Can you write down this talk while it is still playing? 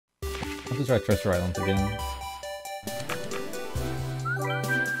I'll just try Treasure Island again.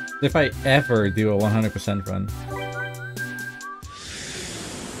 If I ever do a 100% run.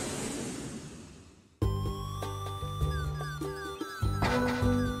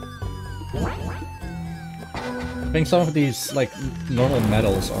 I think some of these, like, normal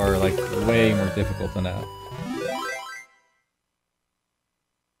medals are, like, way more difficult than that.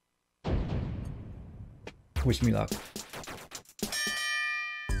 Wish me luck.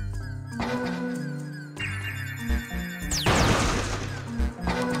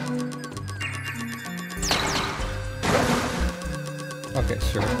 Okay,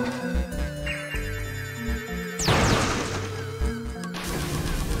 sure.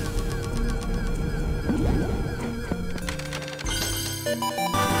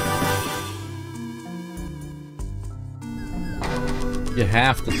 You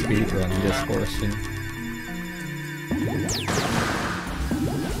have to speedrun this portion.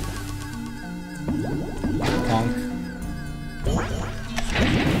 Honk.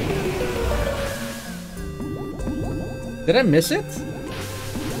 Did I miss it?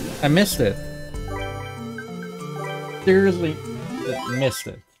 I missed it. Seriously, I missed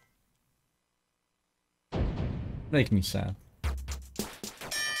it. Make me sad.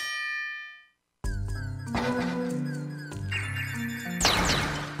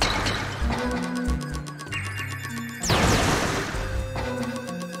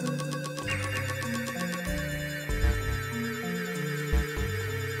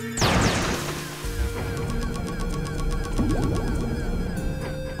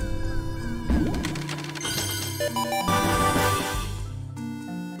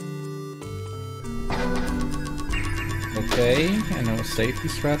 Okay, I know a safety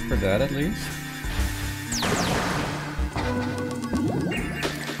strat for that at least.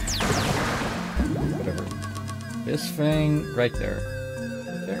 Whatever. This thing right there.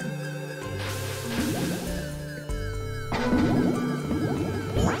 Right there.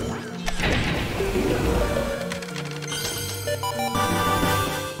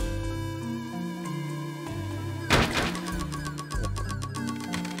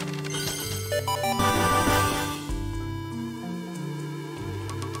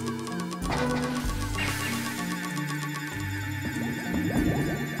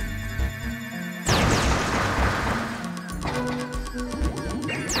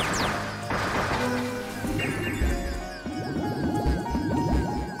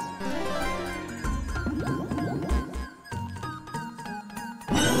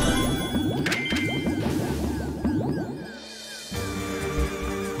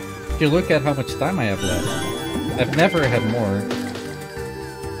 If you look at how much time I have left, I've never had more.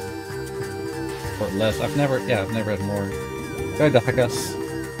 Or less. I've never had more. Gaidakas.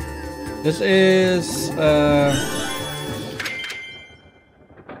 This is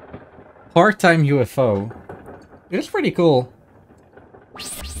Part-Time Ufo. It's pretty cool.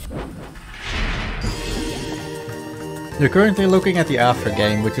 They're currently looking at the after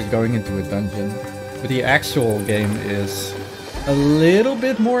game, which is going into a dungeon. But the actual game is a little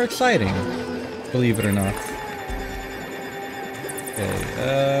bit more exciting, believe it or not.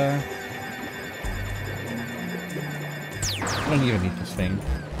 Okay, I don't even need this thing.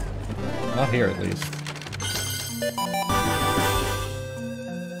 Not here, at least.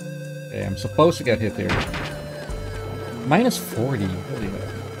 Okay, I'm supposed to get hit here. Minus 40, really.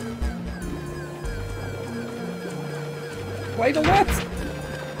 Wait a what?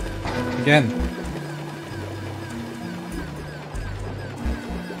 Again.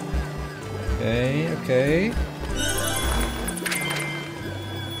 Okay.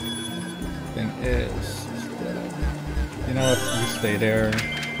 Thing is that, you know what? You stay there.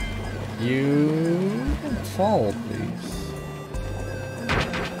 You don't fall, please.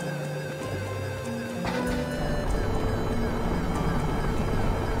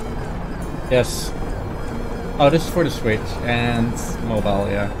 Yes. Oh, this is for the Switch and mobile,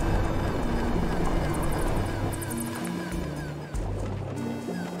 yeah.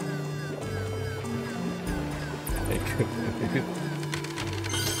 Good.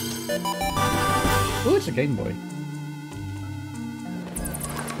 Oh, it's a Game Boy.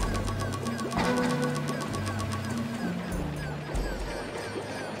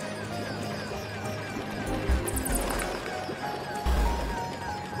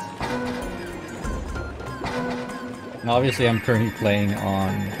 And obviously I'm currently playing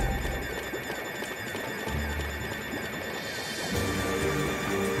on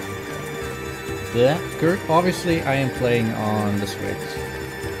obviously I am playing on the Switch.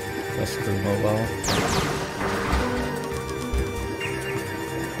 Just through mobile.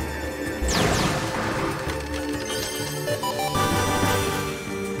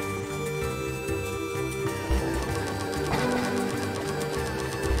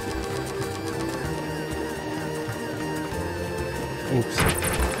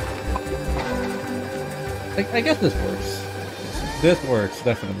 I guess this works. This works,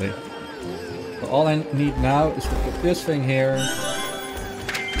 definitely. So all I need now is to put this thing here.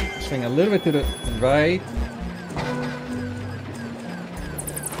 This thing a little bit to the right.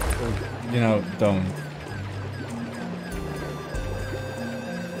 Or, you know, don't.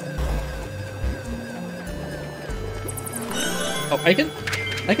 Oh, I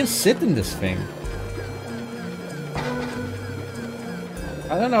can sit in this thing.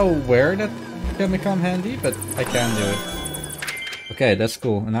 I don't know where that can become handy, but I can do it. Okay, that's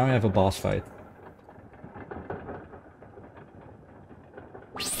cool. And now we have a boss fight.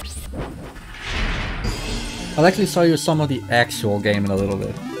 I'll actually show you some of the actual game in a little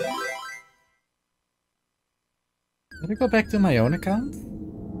bit. Did I go back to my own account?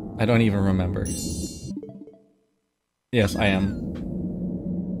 I don't even remember. Yes, I am.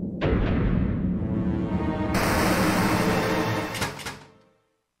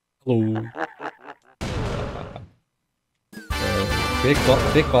 Hello. Big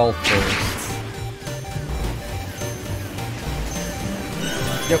ball first.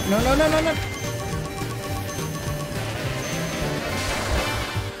 Yep, no.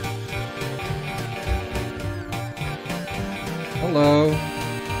 Hello.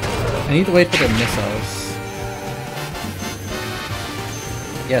 I need to wait for the missiles.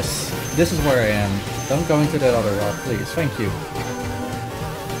 Yes, this is where I am. Don't go into that other rock, please. Thank you.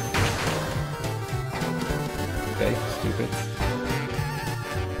 Okay, stupid.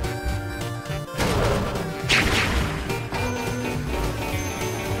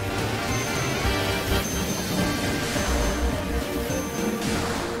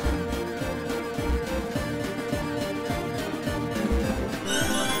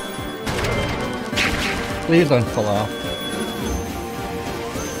 Please don't fall off.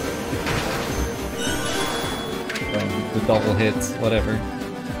 The double hits, whatever.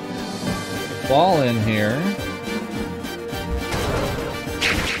 Ball in here.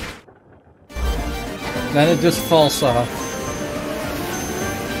 Then it just falls off.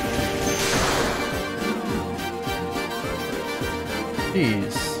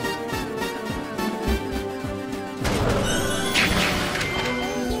 Jeez.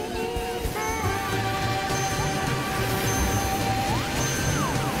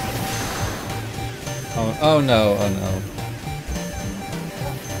 Oh no, oh no.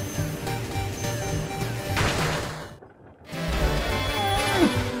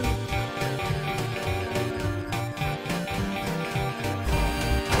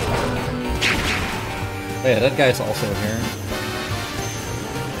 Oh yeah, that guy's also here.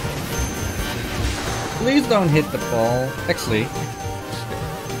 Please don't hit the ball. Actually.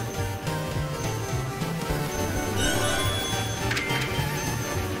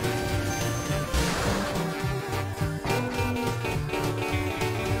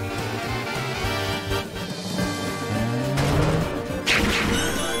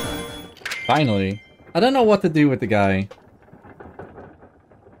 Finally. I don't know what to do with the guy.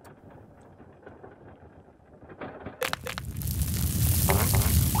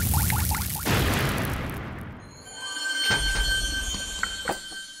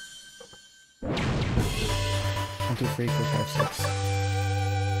 One, two, three, four, five, six.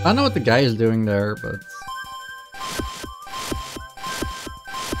 I don't know what the guy is doing there, but...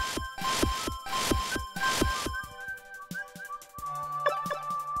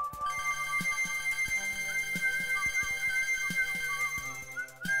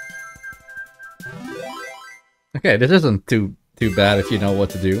 Okay, this isn't too bad if you know what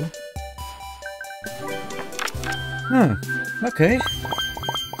to do. Okay.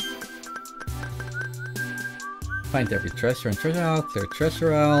 Find every treasure and treasure out, clear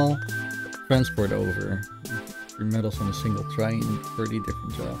treasure out, transport over. 3 medals on a single train, 30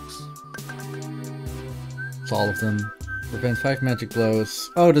 different jobs. It's all of them. Prevent 5 magic blows.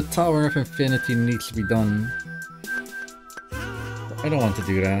 Oh, the Tower of Infinity needs to be done. I don't want to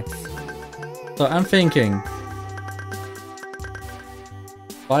do that. So I'm thinking...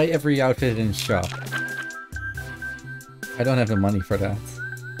 buy every outfit in shop. I don't have the money for that.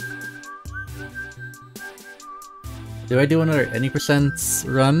 Do I do another any percent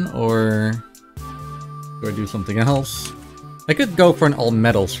run, or do I do something else? I could go for an all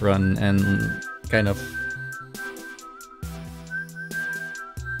metals run and kind of...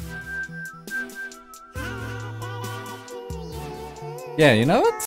 Yeah, you know what?